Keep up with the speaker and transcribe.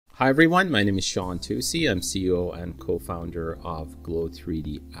Hi everyone, my name is Sean Tusi. I'm CEO and co-founder of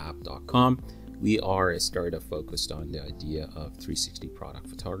glow3dapp.com. We are a startup focused on the idea of 360 product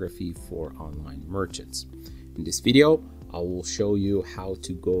photography for online merchants. In this video, I will show you how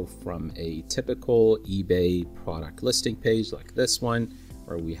to go from a typical eBay product listing page like this one,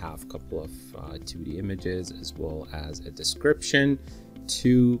 where we have a couple of 2D images as well as a description,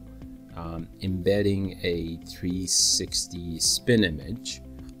 to embedding a 360 spin image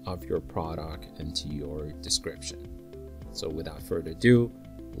of your product into your description. So without further ado,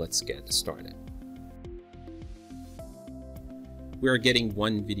 let's get started. We are getting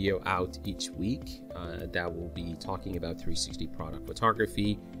one video out each week that will be talking about 360 product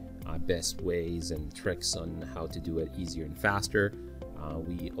photography, best ways and tricks on how to do it easier and faster.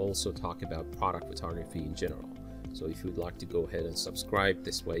 We also talk about product photography in general. So if you would like to go ahead and subscribe,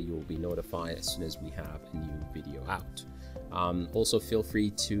 this way you will be notified as soon as we have a new video out. Also feel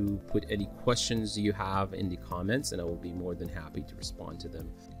free to put any questions you have in the comments and I will be more than happy to respond to them.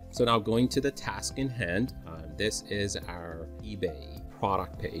 So now going to the task in hand, this is our eBay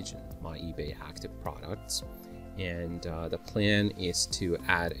product page, my eBay active products. And the plan is to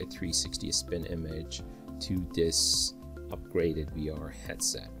add a 360 spin image to this upgraded VR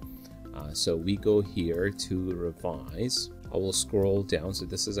headset. So we go here to revise. I will scroll down. So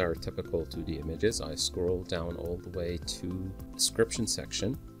this is our typical 2D images. I scroll down all the way to description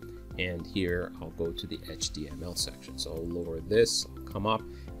section. And here I'll go to the HTML section. So I'll lower this, I'll come up,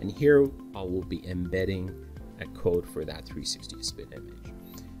 and here I will be embedding a code for that 360 spin image.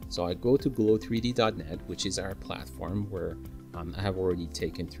 So I go to glow3d.net, which is our platform where I have already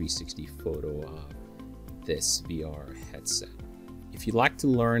taken 360 photo of this VR headset. If you'd like to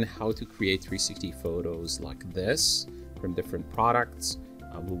learn how to create 360 photos like this from different products,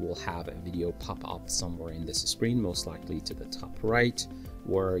 we will have a video pop up somewhere in this screen, most likely to the top right,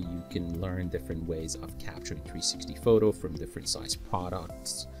 where you can learn different ways of capturing 360 photo from different size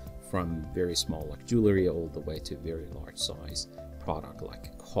products, from very small like jewelry all the way to very large size product like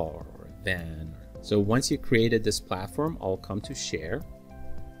a car or a van. So once you created this platform, I'll come to share.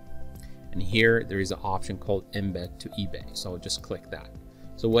 And here there is an option called embed to eBay. So I'll just click that.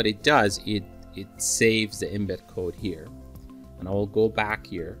 So what it does, it saves the embed code here. And I will go back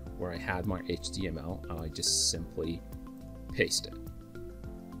here where I had my HTML and I just simply paste it.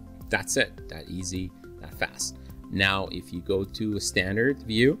 That's it, that easy, that fast. Now, if you go to a standard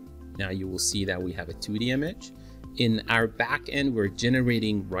view, now you will see that we have a 2D image. In our back end, we're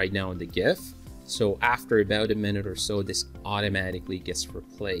generating right now the GIF. So after about a minute or so, this automatically gets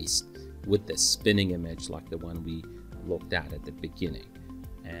replaced with the spinning image like the one we looked at the beginning.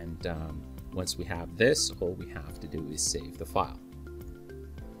 And once we have this, all we have to do is save the file.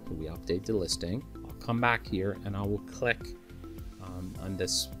 So we update the listing. I'll come back here and I will click on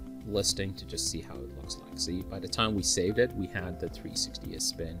this listing to just see how it looks like. See, by the time we saved it, we had the 360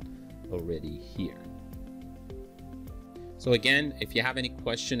 spin already here. So again, if you have any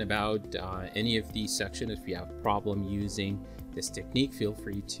question about any of these sections, if you have a problem using this technique, feel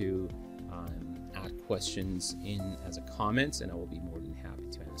free to add questions in as a comments and I will be more than happy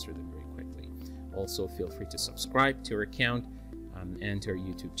to answer them very quickly. Also, feel free to subscribe to our account and to our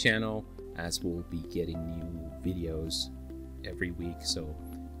YouTube channel, as we'll be getting new videos every week, so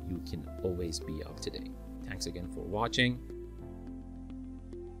you can always be up to date. Thanks again for watching.